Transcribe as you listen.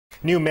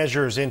New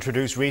measures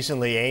introduced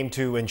recently aim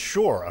to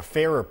ensure a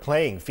fairer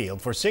playing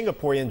field for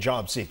Singaporean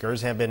job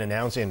seekers have been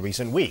announced in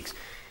recent weeks.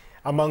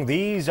 Among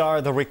these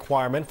are the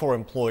requirement for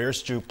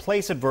employers to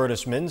place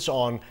advertisements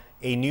on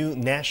a new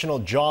national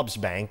jobs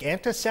bank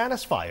and to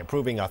satisfy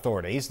approving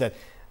authorities that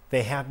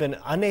they have been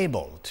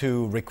unable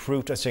to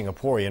recruit a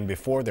Singaporean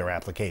before their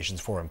applications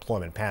for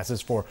employment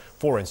passes for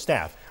foreign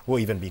staff will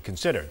even be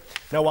considered.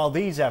 Now, while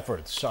these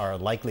efforts are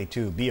likely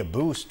to be a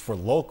boost for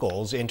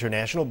locals,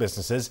 international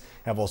businesses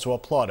have also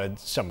applauded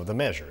some of the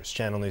measures.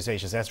 Channel News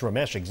Asia's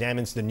Ramesh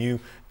examines the new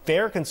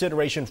fair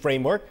consideration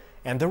framework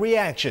and the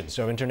reactions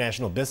of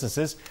international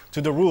businesses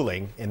to the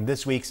ruling in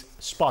this week's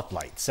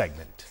Spotlight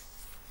segment.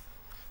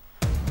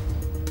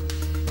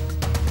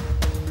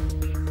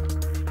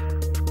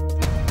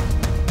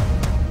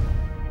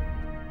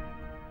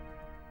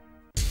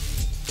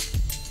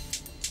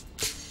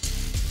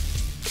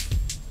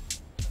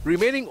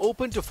 Remaining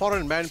open to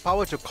foreign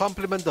manpower to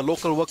complement the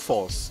local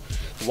workforce,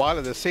 while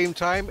at the same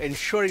time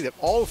ensuring that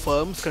all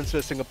firms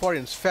consider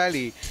Singaporeans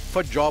fairly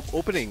for job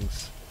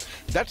openings.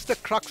 That's the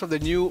crux of the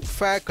new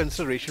Fair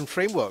Consideration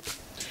Framework.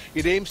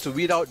 It aims to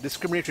weed out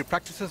discriminatory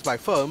practices by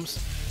firms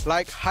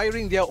like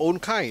hiring their own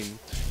kind,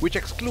 which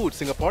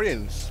excludes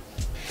Singaporeans.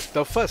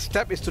 The first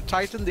step is to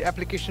tighten the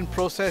application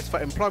process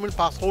for employment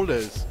pass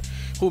holders,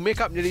 who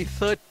make up nearly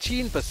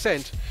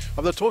 13%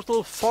 of the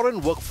total foreign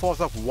workforce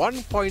of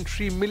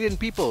 1.3 million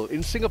people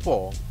in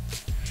Singapore.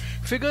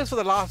 Figures for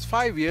the last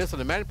 5 years on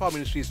the Manpower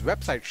Ministry's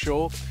website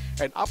show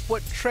an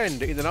upward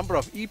trend in the number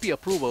of EP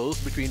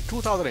approvals between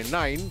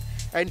 2009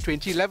 and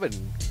 2011.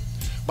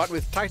 But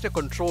with tighter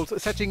controls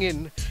setting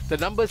in, the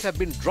numbers have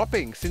been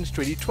dropping since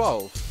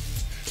 2012.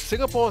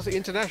 Singapore's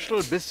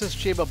International Business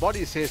Chamber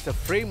body says the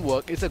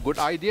framework is a good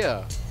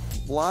idea.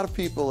 A lot of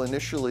people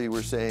initially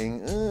were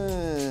saying,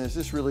 is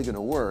this really going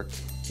to work?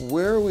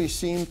 Where we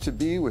seem to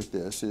be with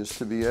this is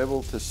to be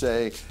able to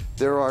say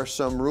there are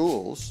some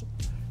rules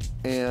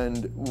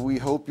and we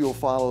hope you'll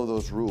follow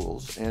those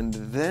rules. And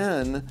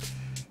then,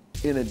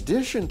 in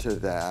addition to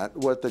that,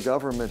 what the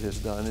government has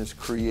done is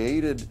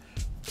created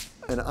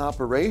an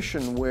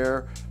operation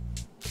where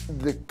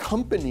the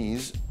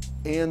companies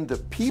and the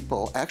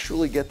people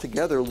actually get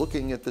together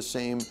looking at the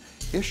same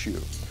issue.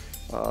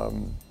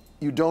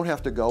 You don't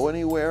have to go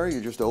anywhere,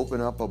 you just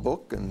open up a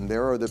book and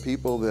there are the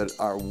people that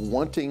are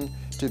wanting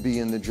to be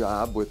in the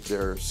job with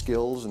their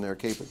skills and their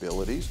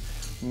capabilities.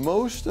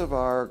 Most of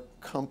our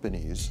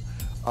companies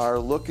are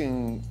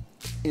looking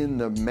in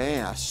the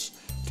mass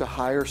to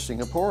hire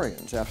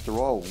Singaporeans. After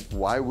all,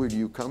 why would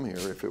you come here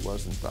if it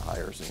wasn't to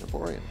hire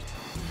Singaporeans?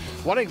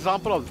 One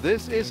example of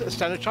this is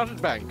Standard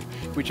Chartered Bank,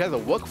 which has a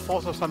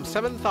workforce of some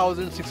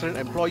 7,600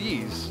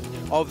 employees.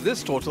 Of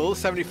this total,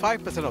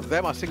 75% of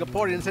them are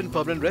Singaporeans and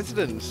permanent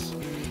residents.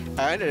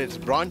 And at its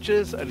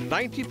branches,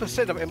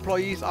 90% of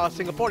employees are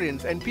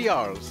Singaporeans and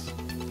PRs.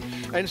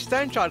 And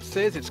Standard Chartered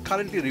says it's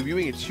currently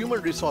reviewing its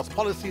human resource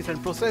policies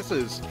and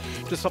processes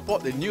to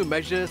support the new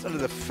measures under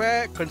the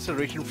Fair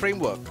Consideration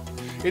Framework.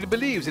 It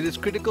believes it is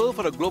critical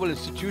for a global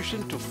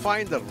institution to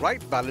find the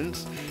right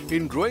balance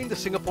in growing the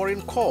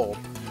Singaporean core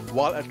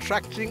while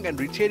attracting and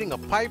retaining a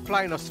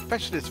pipeline of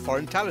specialist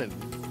foreign talent.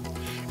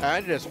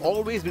 And it has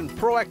always been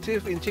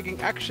proactive in taking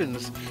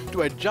actions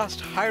to adjust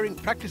hiring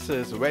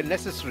practices where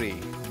necessary.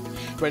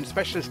 When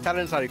specialist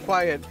talents are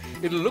required,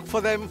 it will look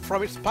for them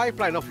from its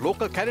pipeline of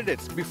local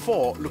candidates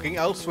before looking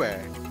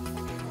elsewhere.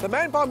 The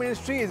Manpower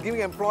Ministry is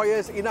giving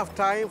employers enough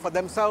time for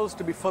themselves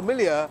to be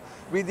familiar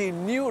with the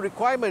new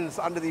requirements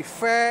under the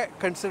Fair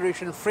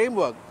Consideration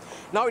Framework.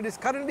 Now, it is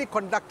currently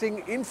conducting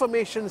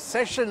information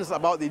sessions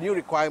about the new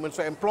requirements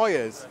for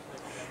employers.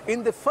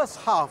 In the first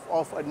half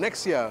of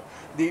next year,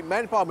 the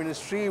Manpower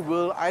Ministry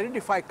will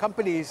identify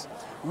companies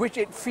which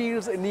it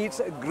feels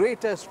needs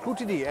greater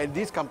scrutiny, and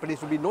these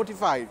companies will be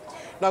notified.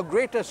 Now,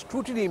 greater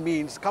scrutiny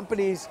means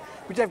companies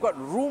which have got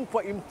room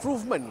for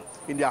improvement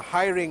in their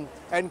hiring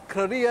and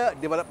career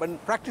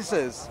development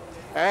practices.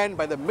 And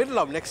by the middle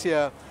of next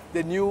year,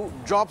 the new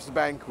Jobs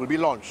Bank will be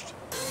launched.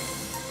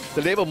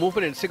 The labour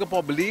movement in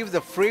Singapore believes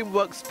the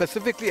framework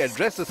specifically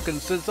addresses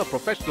concerns of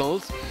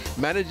professionals,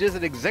 managers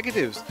and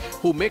executives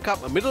who make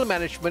up middle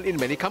management in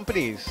many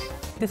companies.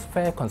 This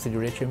fair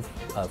consideration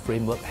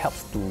framework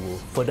helps to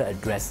further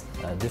address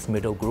this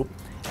middle group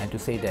and to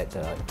say that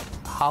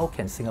how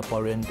can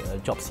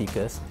Singaporean job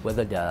seekers,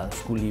 whether they are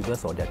school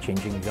leavers or they are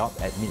changing job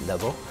at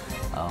mid-level,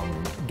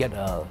 get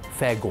a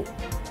fair go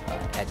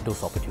at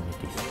those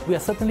opportunities. We are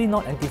certainly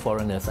not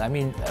anti-foreigners. I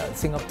mean,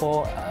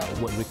 Singapore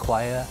would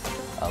require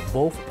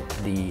both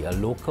the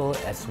local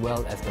as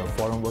well as the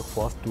foreign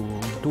workforce to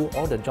do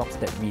all the jobs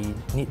that we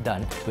need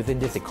done within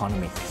this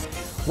economy.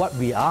 What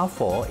we are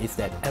for is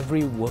that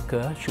every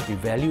worker should be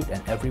valued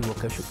and every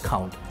worker should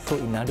count. So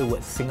in other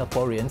words,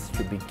 Singaporeans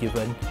should be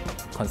given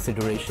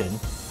consideration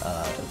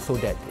so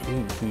that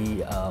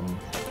he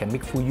can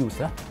make full use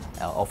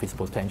of his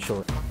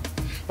potential.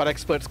 But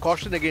experts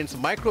caution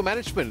against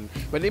micromanagement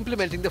when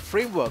implementing the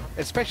framework,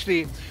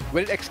 especially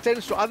when it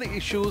extends to other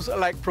issues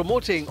like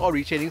promoting or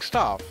retaining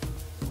staff.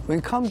 When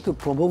it comes to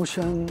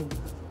promotion,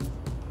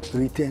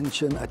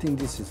 retention, I think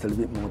this is a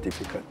little bit more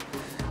difficult.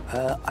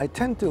 I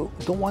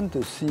don't want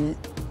to see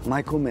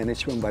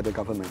micromanagement by the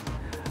government.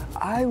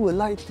 I would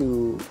like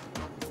to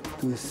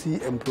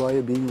see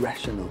employer being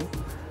rational,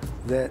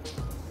 that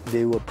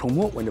they will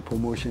promote when the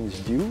promotion is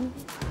due,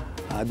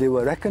 they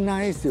will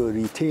recognize, they will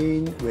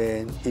retain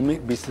when it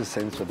makes business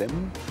sense for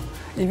them.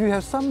 If you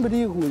have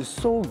somebody who is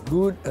so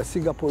good a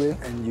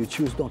Singaporean and you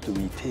choose not to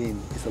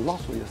retain, it's a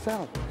loss for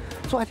yourself.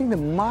 So I think the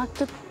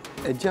market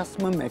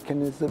adjustment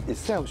mechanism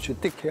itself should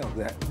take care of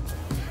that.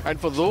 And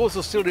for those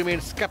who still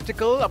remain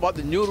skeptical about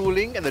the new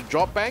ruling and the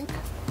job bank,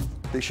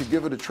 they should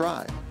give it a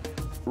try.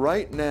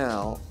 Right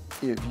now,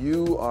 if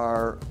you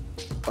are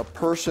a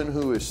person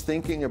who is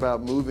thinking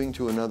about moving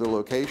to another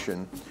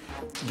location,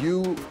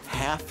 you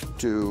have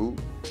to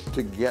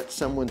get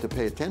someone to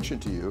pay attention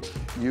to you,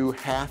 you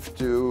have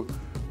to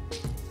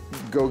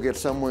go get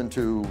someone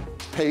to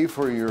pay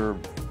for your,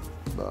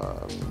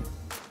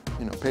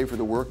 pay for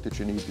the work that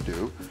you need to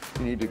do.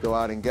 You need to go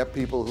out and get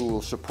people who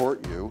will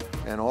support you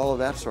and all of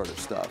that sort of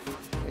stuff.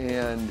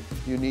 And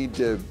you need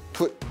to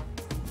put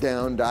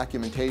down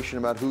documentation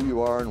about who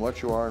you are and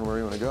what you are and where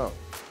you want to go.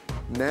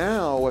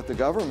 Now what the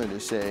government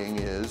is saying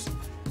is,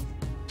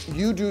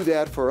 you do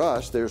that for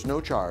us, there's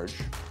no charge.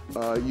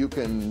 You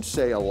can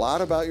say a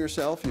lot about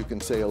yourself, you can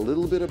say a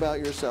little bit about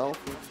yourself,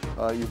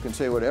 you can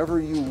say whatever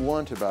you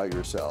want about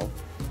yourself,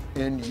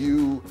 and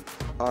you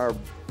are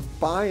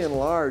by and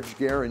large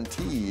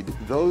guaranteed,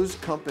 those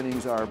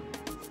companies are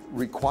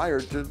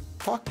required to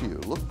talk to you,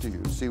 look to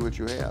you, see what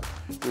you have,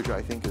 which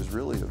I think is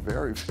really a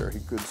very, very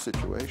good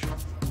situation.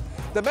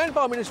 the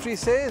Manpower Ministry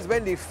says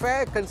when the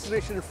Fair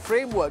Consideration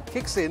Framework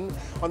kicks in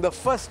on the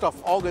 1st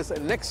of August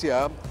next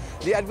year,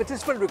 the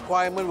advertisement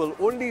requirement will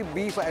only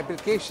be for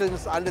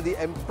applications under the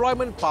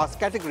Employment Pass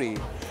category.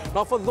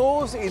 Now, for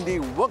those in the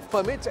Work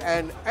Permit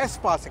and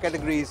S-Pass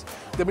categories,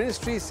 the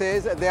Ministry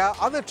says there are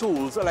other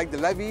tools like the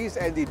levies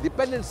and the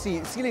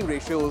dependency ceiling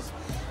ratios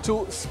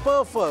to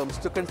spur firms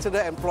to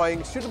consider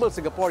employing suitable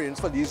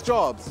Singaporeans for these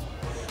jobs.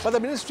 But the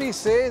Ministry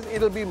says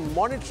it will be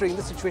monitoring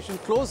the situation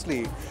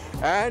closely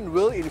and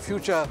will in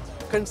future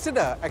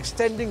consider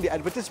extending the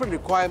advertisement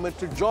requirement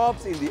to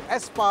jobs in the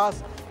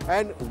S-Pass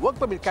and Work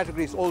Permit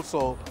categories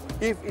also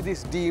if it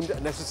is deemed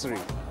necessary.